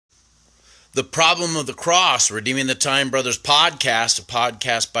The Problem of the Cross, Redeeming the Time Brothers podcast, a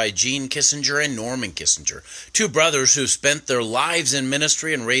podcast by Gene Kissinger and Norman Kissinger, two brothers who spent their lives in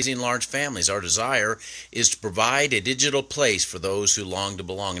ministry and raising large families. Our desire is to provide a digital place for those who long to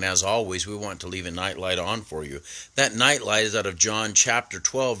belong. And as always, we want to leave a nightlight on for you. That nightlight is out of John chapter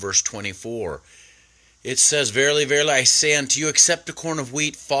 12, verse 24. It says, Verily, verily, I say unto you, except a corn of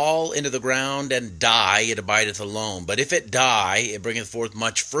wheat fall into the ground and die, it abideth alone. But if it die, it bringeth forth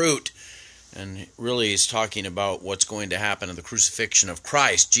much fruit. And really he's talking about what's going to happen in the crucifixion of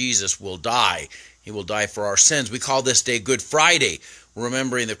Christ. Jesus will die. He will die for our sins. We call this day Good Friday,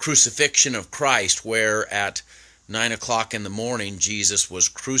 remembering the crucifixion of Christ, where at 9 o'clock in the morning Jesus was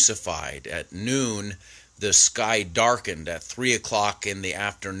crucified. At noon the sky darkened. At 3 o'clock in the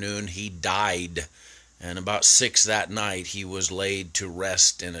afternoon he died. And about 6 that night he was laid to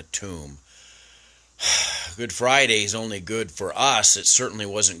rest in a tomb. Good Friday is only good for us. It certainly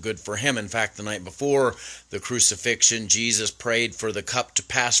wasn't good for him. In fact, the night before the crucifixion, Jesus prayed for the cup to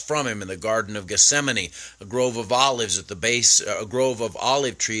pass from him in the Garden of Gethsemane, a grove of olives at the base, a grove of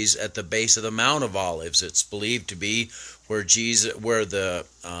olive trees at the base of the Mount of Olives. It's believed to be where the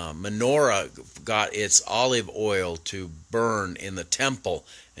menorah got its olive oil to burn in the temple,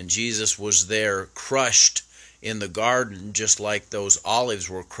 and Jesus was there crushed in the garden, just like those olives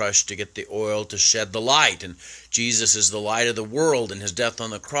were crushed to get the oil to shed the light. And Jesus is the light of the world, and his death on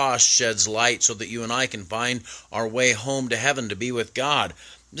the cross sheds light so that you and I can find our way home to heaven to be with God.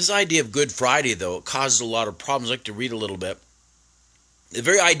 This idea of Good Friday, though, it causes a lot of problems. I'd like to read a little bit. The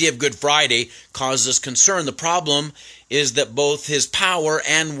very idea of Good Friday causes us concern. The problem is that both his power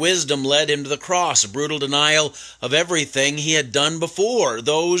and wisdom led him to the cross, a brutal denial of everything he had done before.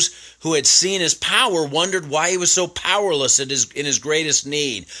 Those who had seen his power wondered why he was so powerless in his greatest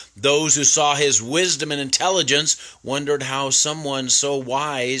need. Those who saw his wisdom and intelligence wondered how someone so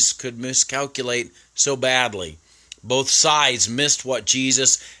wise could miscalculate so badly. Both sides missed what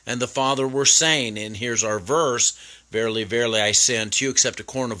Jesus and the Father were saying. And here's our verse. Verily, verily, I say unto you, except a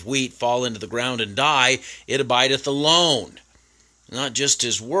corn of wheat fall into the ground and die, it abideth alone. Not just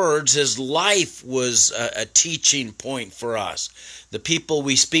his words, his life was a teaching point for us. The people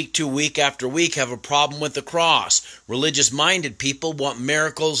we speak to week after week have a problem with the cross. Religious-minded people want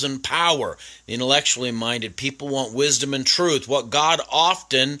miracles and power. The intellectually minded people want wisdom and truth. What God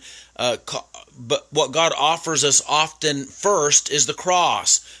offers us often first is the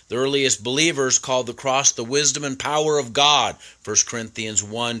cross. The earliest believers called the cross the wisdom and power of God. 1 Corinthians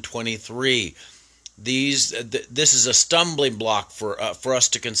 1:23. This is a stumbling block for us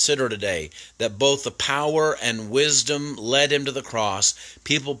to consider today, that both the power and wisdom led him to the cross.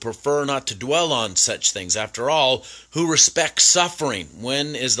 People prefer not to dwell on such things. After all, who respects suffering?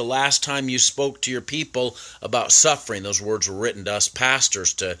 When is the last time you spoke to your people about suffering? Those words were written to us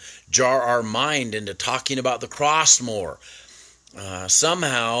pastors to jar our mind into talking about the cross more.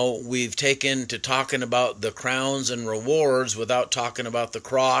 Somehow we've taken to talking about the crowns and rewards without talking about the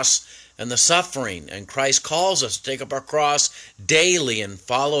cross and the suffering. And Christ calls us to take up our cross daily and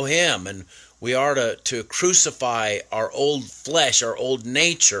follow him. And we are to crucify our old flesh, our old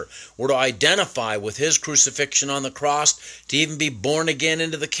nature. We're to identify with his crucifixion on the cross to even be born again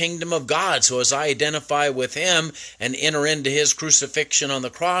into the kingdom of God. So as I identify with him and enter into his crucifixion on the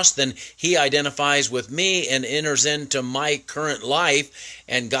cross, then he identifies with me and enters into my current life.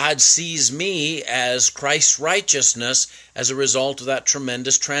 And God sees me as Christ's righteousness as a result of that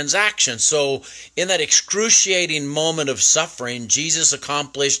tremendous transaction. So in that excruciating moment of suffering, Jesus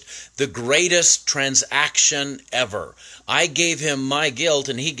accomplished the greatest transaction ever. I gave him my guilt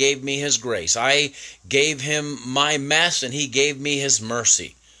and he gave me his grace. I gave him my mess and he gave me his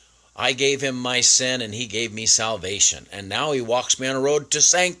mercy. I gave him my sin and he gave me salvation. And now he walks me on a road to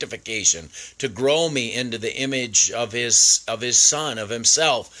sanctification, to grow me into the image of his Son, of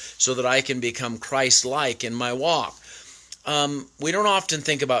himself, so that I can become Christ-like in my walk. We don't often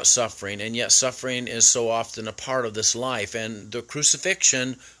think about suffering, and yet suffering is so often a part of this life. And the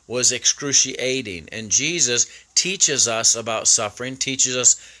crucifixion was excruciating. And Jesus teaches us about suffering, teaches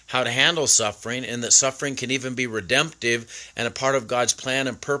us how to handle suffering, and that suffering can even be redemptive and a part of God's plan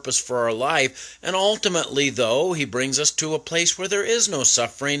and purpose for our life. And ultimately, though, he brings us to a place where there is no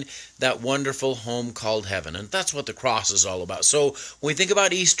suffering, that wonderful home called heaven. And that's what the cross is all about. So when we think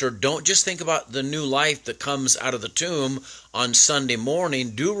about Easter, don't just think about the new life that comes out of the tomb on Sunday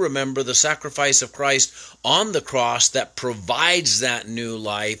morning. Do remember the sacrifice of Christ on the cross that provides that new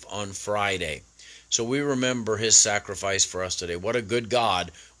life on Friday. So we remember his sacrifice for us today. What a good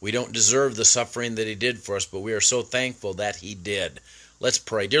God. We don't deserve the suffering that he did for us, but we are so thankful that he did. Let's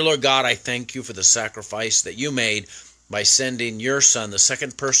pray. Dear Lord God, I thank you for the sacrifice that you made by sending your Son, the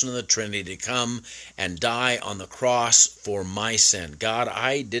second person of the Trinity, to come and die on the cross for my sin. God,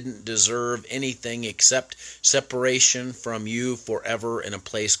 I didn't deserve anything except separation from you forever in a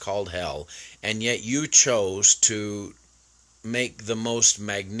place called hell, and yet you chose to make the most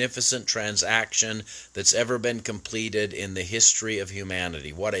magnificent transaction that's ever been completed in the history of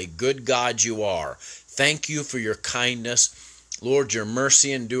humanity. What a good God you are. Thank you for your kindness. Lord, your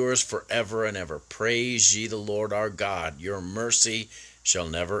mercy endures forever and ever. Praise ye the Lord our God. Your mercy shall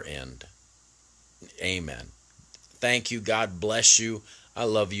never end. Amen. Thank you. God bless you. I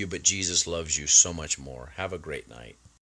love you, but Jesus loves you so much more. Have a great night.